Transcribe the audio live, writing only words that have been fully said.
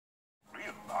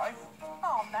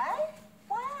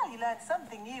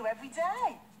something new every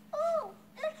day. Ooh,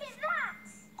 look at that!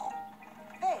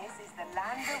 This is the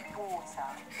land of water.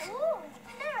 Ooh,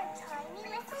 there are tiny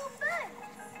little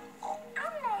boats.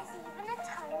 And there's even a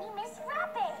tiny Miss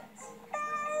Rabbit.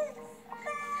 Boats!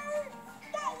 Boats!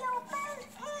 Get your boat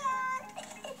here!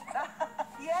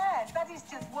 Yeah, that is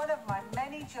just one of my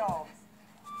many jobs.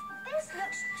 This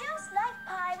looks just like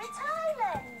Pirate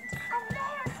Island. And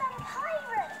there are some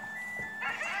pirates.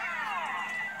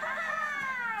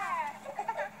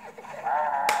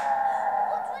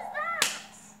 What was that?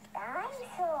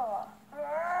 Dinosaur.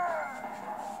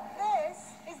 This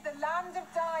is the land of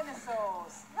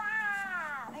dinosaurs.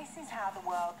 Wow! This is how the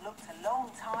world looked a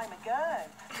long time ago,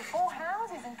 before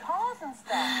houses and cars and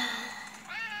stuff.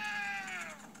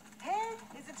 Here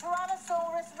is a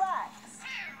Tyrannosaurus Rex.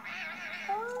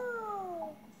 Ooh.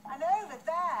 And over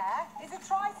there is a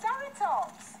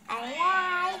Triceratops.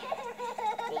 Why?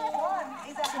 One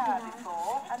is a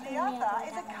herbivore and the other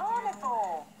is a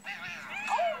carnivore.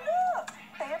 Oh, look!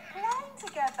 They are playing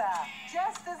together,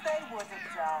 just as they would have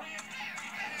done.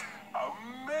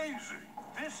 Amazing!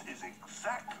 This is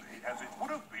exactly as it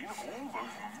would have been all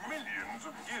those millions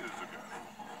of years ago.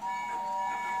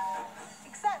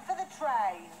 Except for the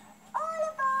train. All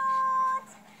aboard!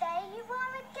 There you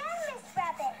are again, Miss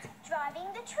Rabbit, driving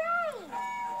the train.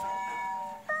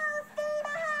 Full speed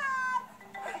ahead!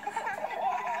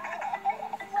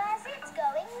 Where's it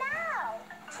going now?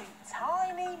 To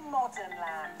tiny modern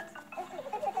land.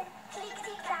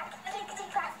 Clickety-clack,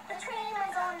 clickety-clack, the train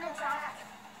was on the track.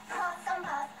 Puff and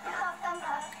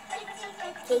puff,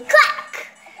 clickety-clickety-clack.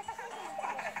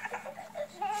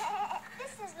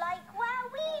 This is like where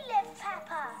we live,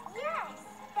 Peppa. Yes,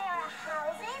 there are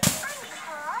houses and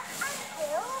cars and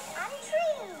hills and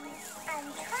trees and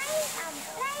trains and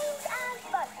planes and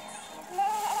boats.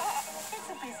 It's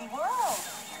a busy world.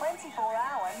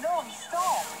 24-hour non-stop.